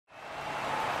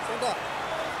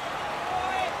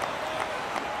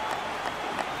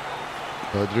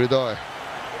Towhid Hridoy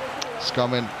has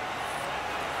come in. A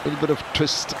little bit of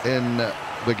twist in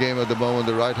the game at the moment,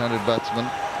 the right-handed batsman.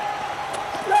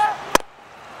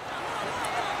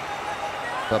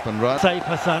 Up and run. Saif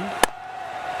Hassan.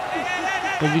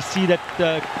 When we see that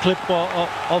clip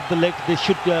of the legs, they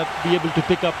should be able to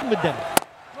pick up with them.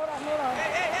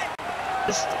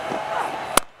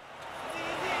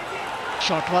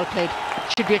 Shot well played.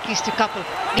 Should be at least a couple.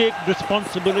 Take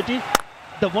responsibility.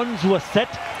 The ones who are set.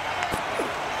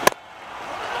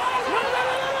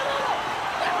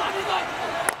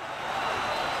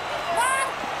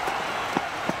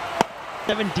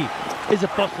 '70 is a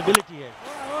possibility here.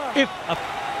 If a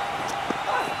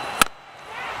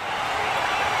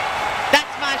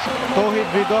Towhid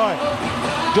Hridoy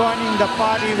joining the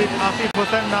party with Asif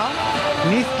Hussain now.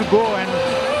 Needs to go and,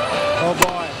 oh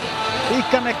boy, he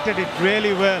connected it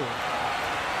really well.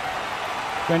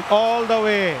 Went all the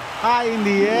way high in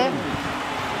the air.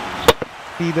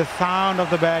 See the sound of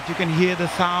the bat, you can hear the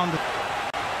sound.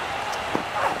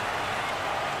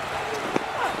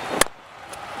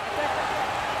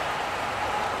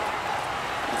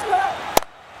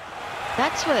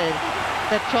 That's where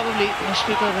that probably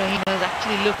Mushfiqur Rahim has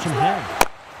actually looked in hand.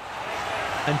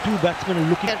 And two batsmen are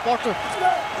looking at Porter.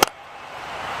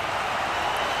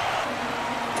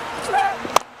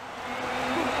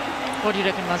 What do you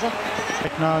reckon, Maza?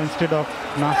 Right now, instead of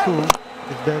Nasu,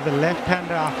 there's a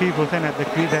left-hander Asif Hussain at the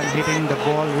crease and hitting the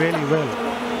ball really well.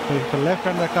 So if the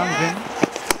left-hander comes in,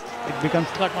 it becomes...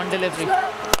 Got one delivery.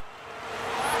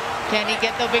 Can he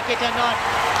get the wicket or not?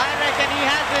 I reckon he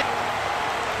has it.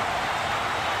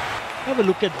 Have a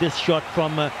look at this shot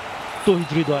from Towhid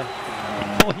Hridoy.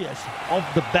 Oh yes, off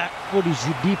the back foot, is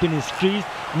deep in his crease.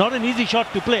 Not an easy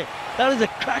shot to play. That is a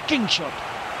cracking shot.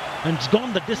 And it's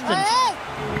gone the distance.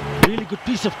 Really good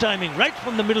piece of timing, right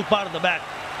from the middle part of the bat.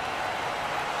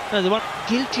 There's one.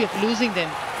 Guilty of losing them.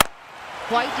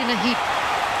 Quite in a heap.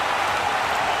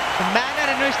 The manner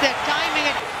in which they're timing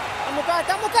it.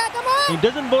 He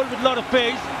doesn't bowl with a lot of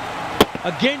pace.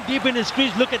 Again deep in his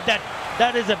crease, look at that.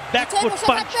 That is a back foot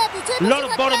punch. A lot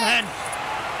of bottom hand.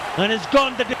 And it's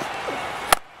gone the distance.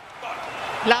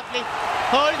 Lovely.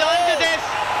 Hold on to this.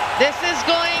 This is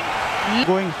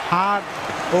going hard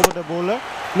over the bowler.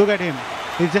 Look at him.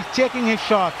 He's just checking his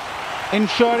shots,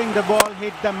 ensuring the ball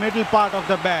hit the middle part of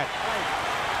the bat.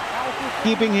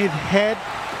 Keeping his head.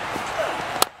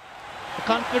 The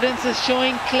confidence is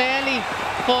showing clearly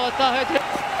for Towhid.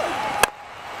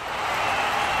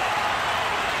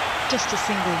 Just a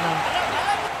single now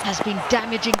has been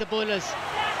damaging the bowlers.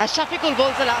 As Shafiqul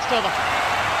bowls the last over.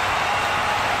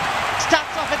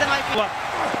 Starts off with an IP.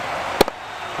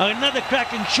 Another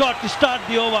cracking shot to start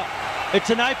the over. It's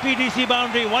an IPDC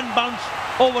boundary, one bounce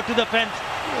over to the fence.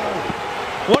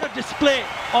 What a display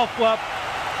of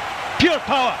pure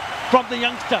power from the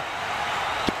youngster.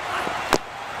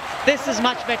 This is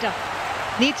much better.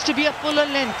 Needs to be a fuller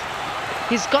length.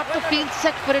 He's got to feel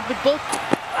set for it with both.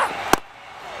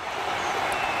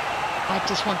 I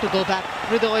just want to go back.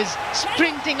 Hridoy is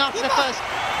sprinting after the first.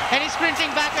 And he's sprinting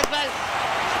back as well.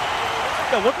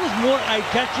 Yeah, what was more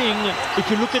eye-catching, if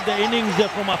you look at the innings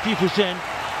from Asif Hussain,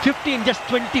 15, just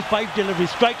 25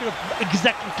 deliveries, striker of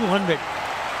exactly 200.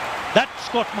 That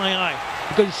caught my eye,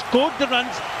 because he scored the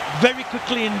runs very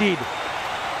quickly indeed.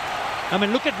 I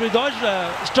mean, look at Hridoy's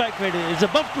strike rate, it's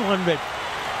above 200.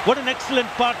 What an excellent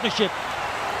partnership.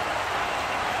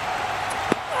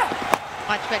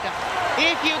 Much better.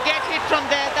 If you get hit from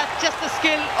there, that's just the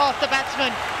skill of the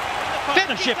batsman.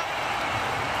 Partnership.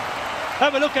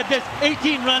 Have a look at this,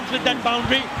 18 runs with that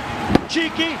boundary.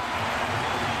 Cheeky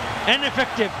and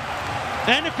effective.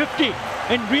 And a 50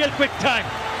 in real quick time.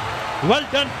 Well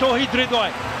done, Towhid Hridoy.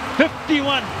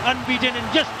 51 unbeaten in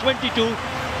just 22.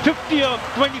 50 of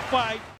 25.